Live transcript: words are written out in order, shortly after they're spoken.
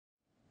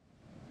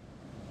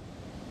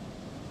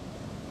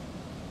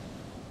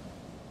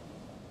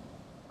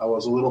I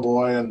was a little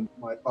boy, and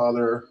my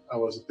father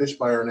was a fish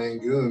buyer in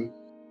Angoon.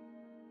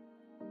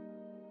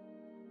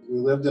 We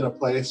lived in a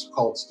place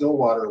called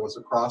Stillwater. It was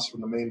across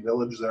from the main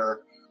village there.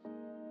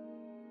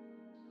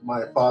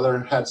 My father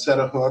had set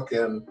a hook,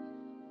 and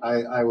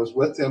I was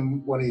with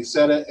him when he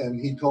set it, and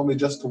he told me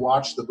just to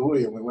watch the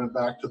buoy. And we went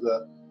back to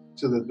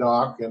the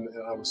dock, and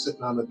I was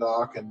sitting on the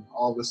dock, and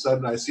all of a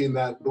sudden I seen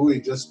that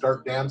buoy just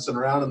start dancing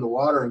around in the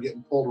water and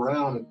getting pulled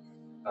around. And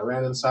I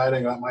ran inside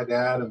and got my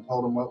dad and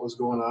told him what was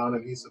going on.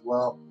 And he said,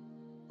 "Well,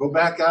 go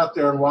back out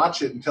there and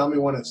watch it and tell me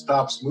when it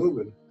stops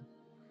moving."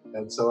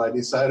 And so I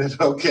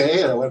decided,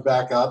 okay, and I went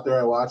back out there,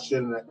 I watched it,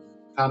 and it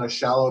kind of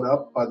shallowed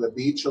up by the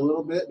beach a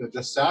little bit, and it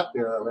just sat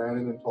there. I ran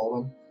in and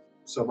told him.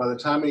 So by the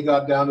time he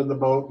got down to the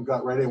boat and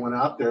got ready and went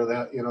out there,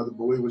 that, the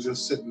buoy was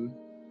just sitting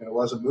and it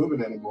wasn't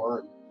moving anymore.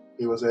 And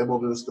he was able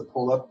just to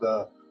pull up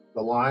the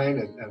line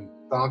and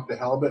donk the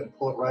halibut and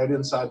pull it right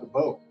inside the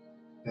boat.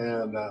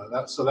 And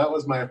that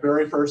was my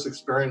very first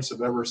experience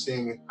of ever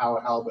seeing how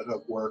a halibut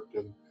hook worked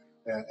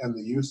and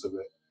the use of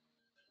it.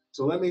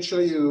 So let me show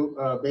you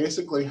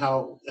basically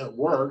how it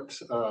worked.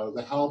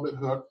 The halibut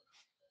hook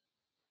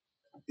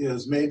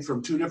is made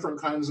from two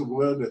different kinds of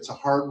wood. It's a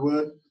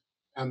hardwood,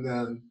 and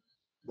then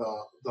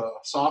the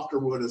softer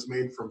wood is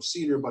made from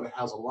cedar, but it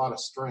has a lot of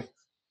strength.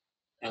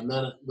 And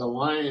then the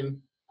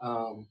line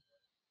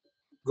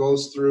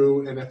goes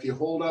through, and if you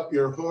hold up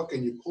your hook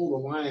and you pull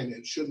the line,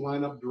 it should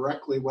line up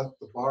directly with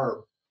the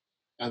barb.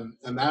 And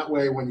that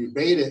way, when you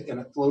bait it and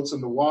it floats in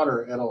the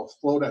water, it'll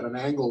float at an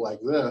angle like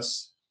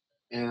this.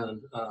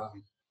 And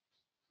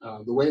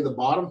the way the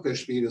bottom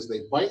fish feed is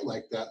they bite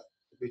like that.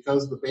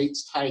 Because the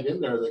bait's tied in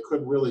there, they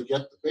couldn't really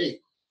get the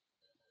bait.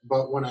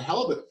 But when a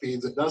halibut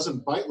feeds, it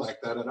doesn't bite like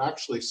that. It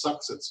actually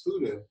sucks its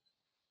food in.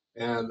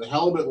 And the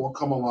halibut will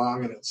come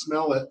along and it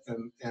smell it,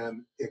 and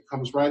it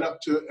comes right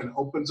up to it and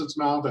opens its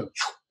mouth and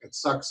it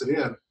sucks it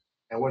in.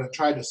 And when it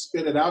tried to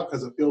spit it out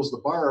because it feels the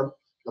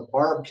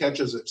barb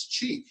catches its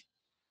cheek.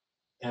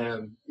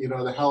 And,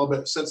 the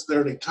halibut sits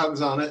there and he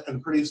tugs on it,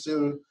 and pretty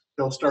soon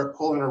he'll start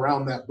pulling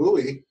around that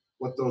buoy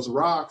with those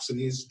rocks, and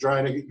he's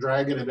dragging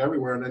it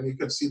everywhere. And then you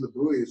can see the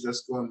buoy is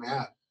just going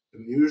mad.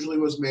 And usually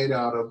was made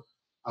out of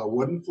a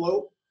wooden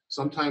float.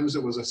 Sometimes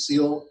it was a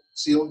seal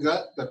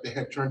gut that they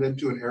had turned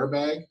into an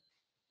airbag.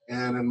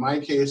 And in my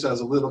case,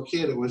 as a little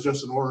kid, it was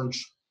just an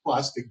orange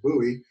plastic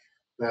buoy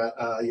that,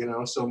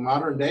 so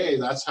modern day,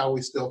 that's how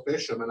we still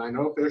fish them. And I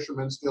know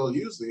fishermen still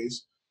use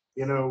these.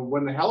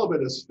 When the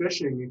halibut is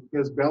fishing,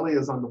 his belly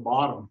is on the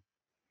bottom,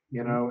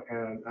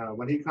 and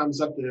when he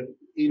comes up to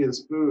eat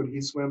his food,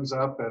 he swims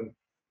up, and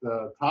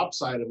the top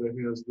side of it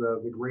is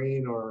the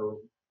green or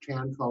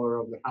tan color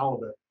of the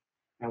halibut.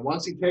 And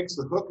once he takes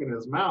the hook in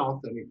his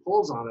mouth and he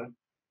pulls on it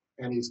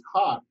and he's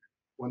caught,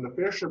 when the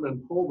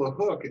fishermen pull the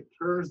hook, it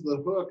turns the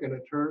hook and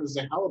it turns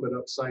the halibut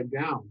upside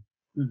down.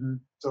 Mm-hmm.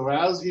 So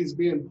as he's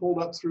being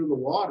pulled up through the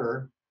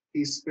water,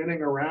 he's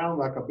spinning around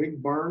like a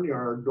big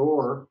barnyard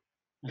door,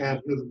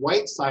 and his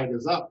white side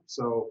is up.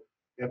 So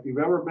if you've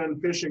ever been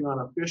fishing on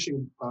a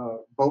fishing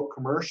boat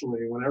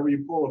commercially, whenever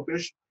you pull a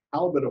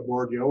halibut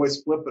aboard, you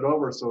always flip it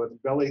over so its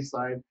belly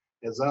side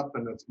is up,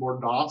 and it's more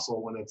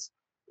docile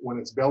when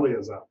its belly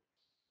is up.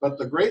 But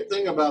the great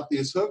thing about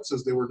these hooks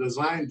is they were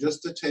designed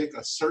just to take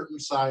a certain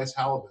size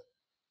halibut.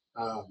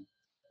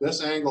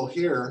 This angle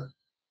here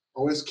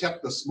always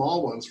kept the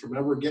small ones from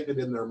ever getting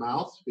it in their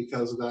mouth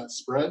because of that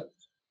spread.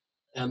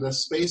 And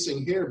this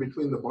spacing here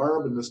between the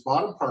barb and this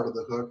bottom part of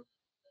the hook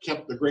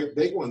kept the great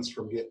big ones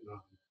from getting on.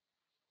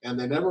 And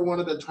they never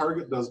wanted to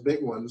target those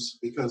big ones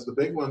because the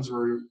big ones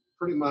were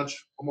pretty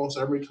much almost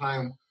every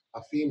time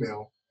a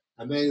female,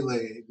 and they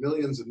lay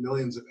millions and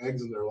millions of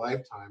eggs in their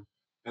lifetime.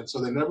 And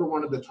so they never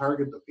wanted to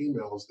target the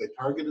females. They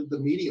targeted the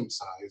medium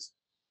size.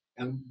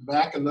 And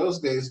back in those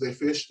days, they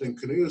fished in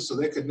canoes, so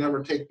they could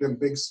never take them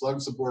big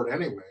slugs aboard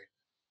anyway.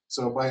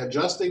 So by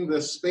adjusting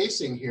this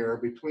spacing here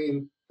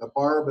between the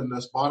barb and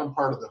this bottom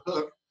part of the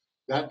hook,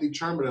 that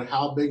determined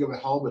how big of a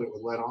halibut it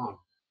would let on.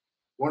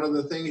 One of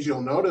the things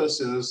you'll notice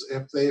is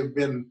if they've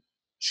been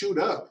chewed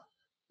up,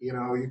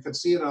 you can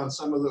see it on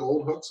some of the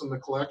old hooks in the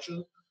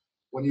collection.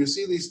 When you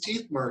see these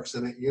teeth marks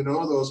in it,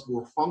 those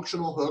were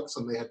functional hooks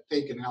and they had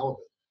taken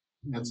halibut.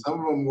 And some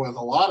of them with a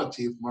lot of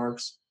teeth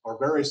marks are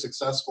very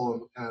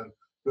successful and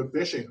good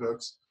fishing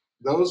hooks.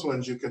 Those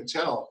ones you could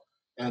tell.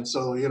 And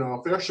so,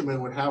 a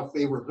fisherman would have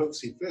favorite hooks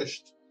he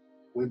fished.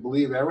 We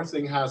believe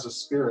everything has a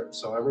spirit.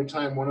 So every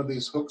time one of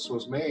these hooks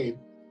was made,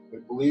 we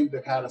believed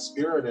it had a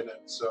spirit in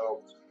it.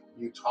 So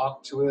you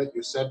talked to it,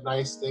 you said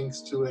nice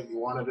things to it, you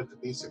wanted it to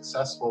be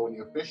successful when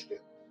you fished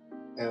it.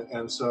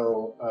 And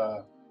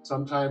so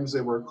sometimes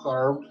they were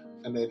carved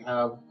and they'd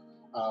have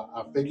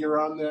a figure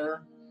on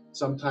there.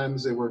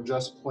 Sometimes they were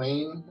just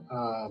plain,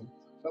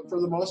 but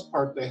for the most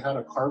part, they had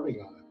a carving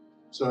on it.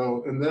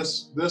 So in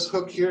this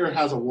hook here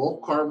has a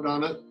wolf carved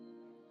on it.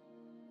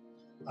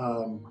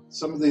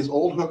 Some of these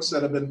old hooks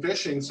that have been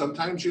fishing,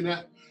 sometimes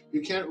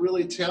you can't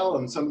really tell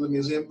in some of the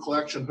museum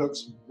collection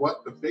hooks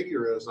what the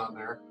figure is on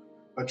there.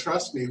 But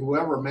trust me,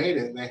 whoever made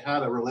it, they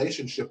had a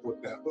relationship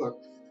with that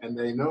hook, and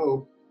they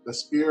know the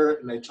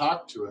spirit and they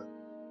talk to it.